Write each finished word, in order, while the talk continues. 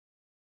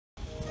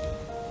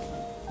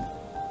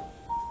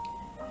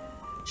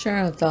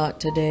Sharing a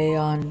thought today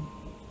on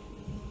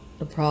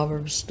the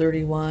Proverbs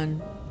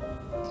 31.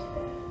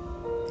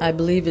 I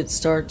believe it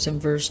starts in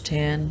verse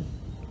 10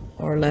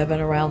 or 11,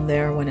 around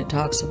there, when it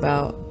talks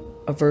about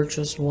a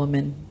virtuous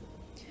woman.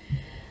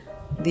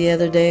 The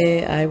other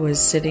day I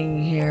was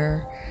sitting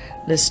here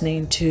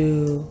listening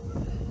to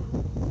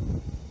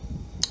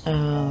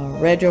a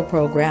radio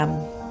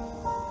program,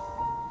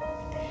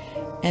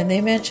 and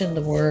they mentioned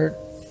the word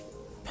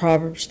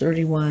Proverbs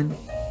 31.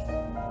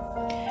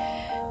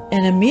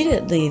 And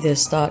immediately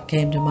this thought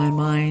came to my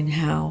mind,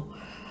 how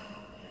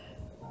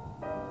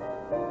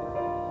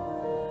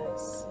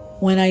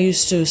when I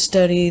used to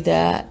study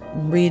that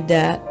and read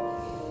that,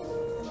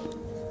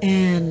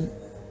 and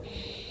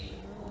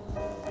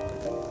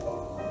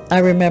I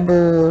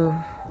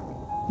remember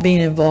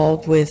being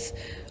involved with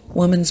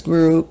women's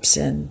groups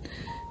and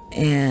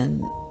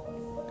in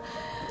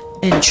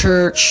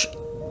church,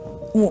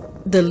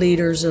 the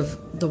leaders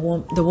of the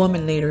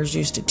woman leaders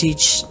used to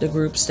teach the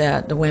groups,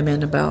 that the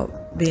women, about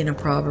being a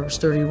Proverbs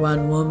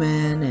 31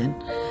 woman and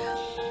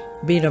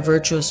being a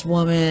virtuous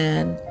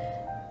woman.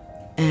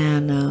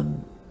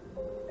 And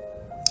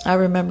I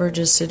remember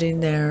just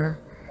sitting there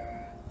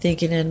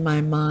thinking in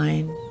my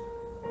mind,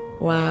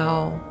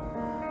 wow,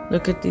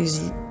 look at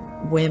these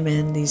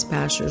women, these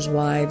pastors'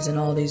 wives and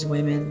all these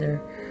women,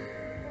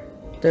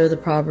 they're the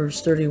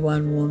Proverbs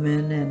 31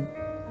 woman, and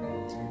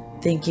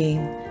thinking,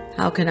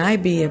 how can I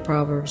be a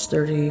Proverbs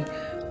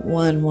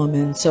 31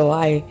 woman? So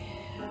I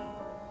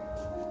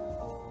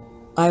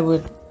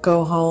would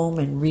go home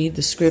and read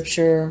the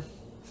scripture,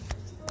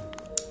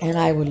 and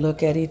I would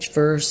look at each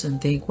verse and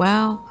think,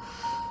 wow,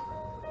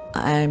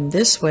 I'm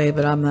this way,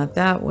 but I'm not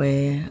that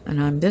way,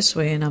 and I'm this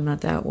way and I'm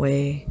not that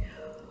way,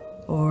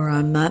 or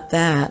I'm not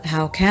that,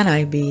 how can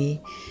I be?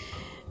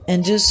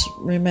 And just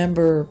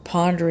remember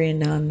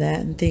pondering on that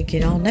and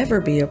thinking, I'll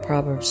never be a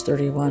Proverbs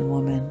 31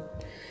 woman.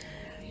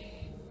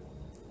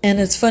 And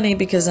it's funny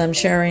because I'm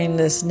sharing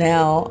this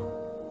now.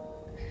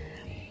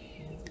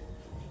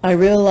 I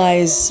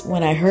realized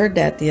when I heard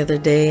that the other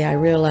day, I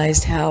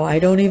realized how I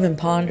don't even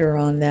ponder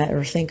on that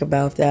or think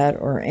about that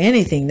or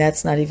anything.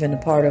 That's not even a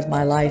part of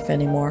my life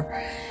anymore.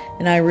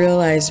 And I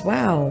realized,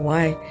 wow,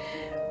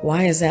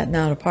 why is that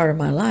not a part of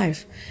my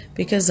life?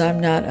 Because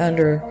I'm not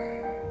under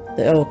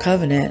the old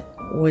covenant,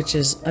 which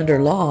is under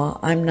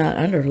law. I'm not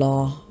under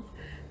law.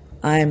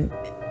 I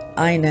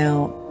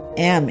now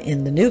am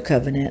in the new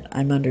covenant.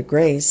 I'm under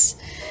grace.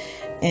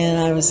 And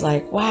I was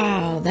like,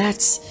 wow,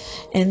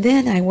 and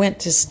then I went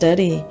to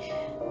study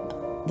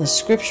the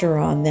scripture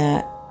on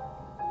that,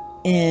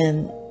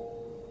 and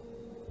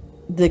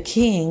the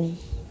king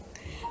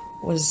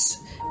was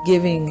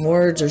giving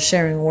words or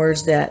sharing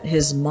words that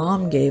his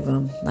mom gave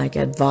him, like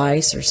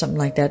advice or something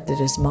like that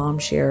his mom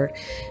shared.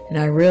 And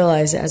I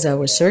realized as I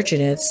was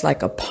searching it, it's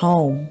like a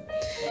poem.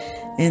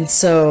 And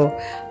so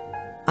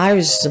I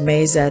was just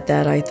amazed at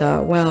that. I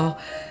thought, well,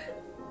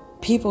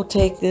 people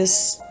take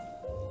this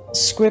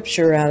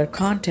scripture out of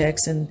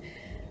context and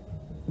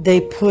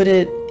they put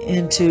it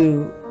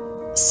into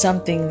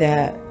something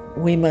that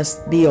we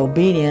must be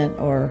obedient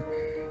or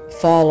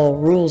follow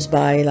rules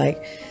by.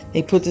 Like,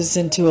 they put this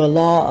into a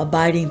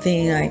law-abiding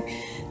thing. Like,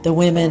 the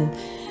women,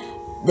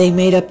 they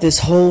made up this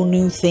whole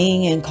new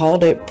thing and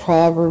called it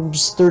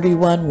Proverbs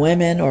 31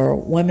 women, or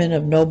women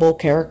of noble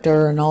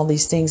character, and all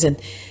these things. And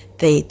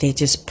they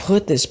just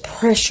put this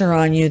pressure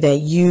on you that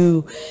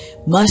you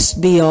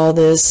must be all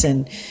this,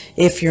 and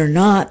if you're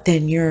not,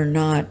 then you're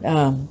not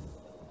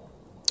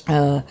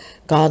a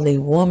godly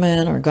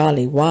woman or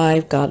godly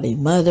wife, godly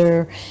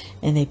mother.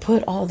 And they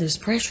put all this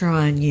pressure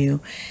on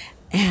you.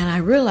 And I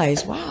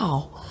realized,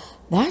 wow,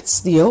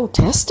 that's the Old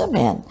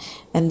Testament,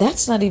 and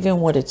that's not even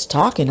what it's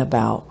talking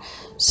about.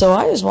 So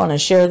I just want to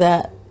share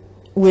that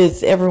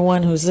with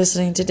everyone who's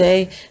listening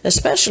today,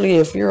 especially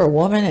if you're a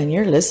woman and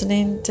you're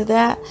listening to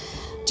that.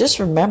 Just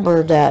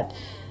remember that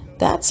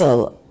that's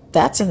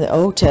in the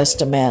Old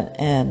Testament,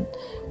 and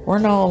we're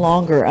no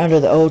longer under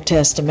the Old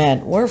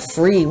Testament. We're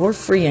free. We're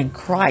free in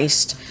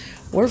Christ.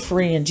 We're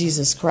free in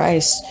Jesus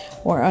Christ.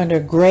 We're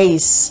under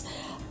grace.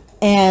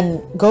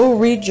 And go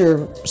read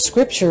your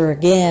scripture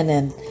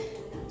again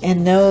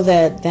and know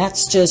that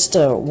that's just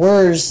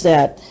words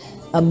that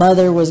a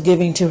mother was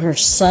giving to her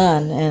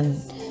son,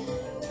 and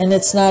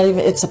it's not even,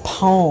 it's a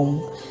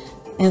poem.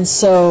 And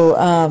so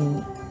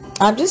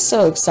I'm just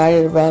so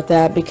excited about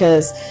that,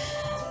 because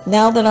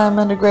now that I'm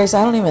under grace,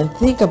 I don't even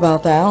think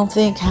about that. I don't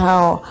think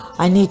how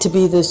I need to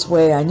be this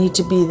way, I need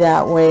to be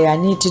that way, I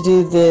need to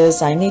do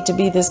this, I need to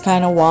be this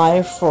kind of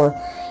wife, or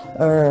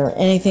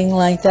anything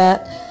like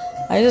that.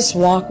 I just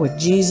walk with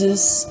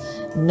Jesus,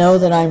 know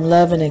that I'm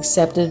loved and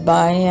accepted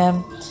by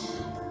him,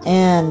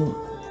 and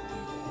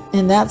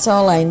that's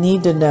all I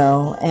need to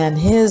know. And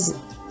his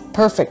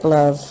perfect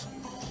love,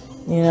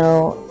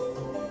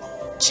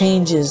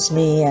 changes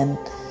me, and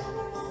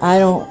I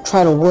don't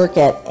try to work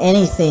at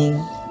anything.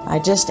 I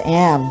just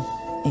am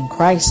in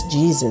Christ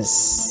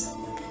Jesus.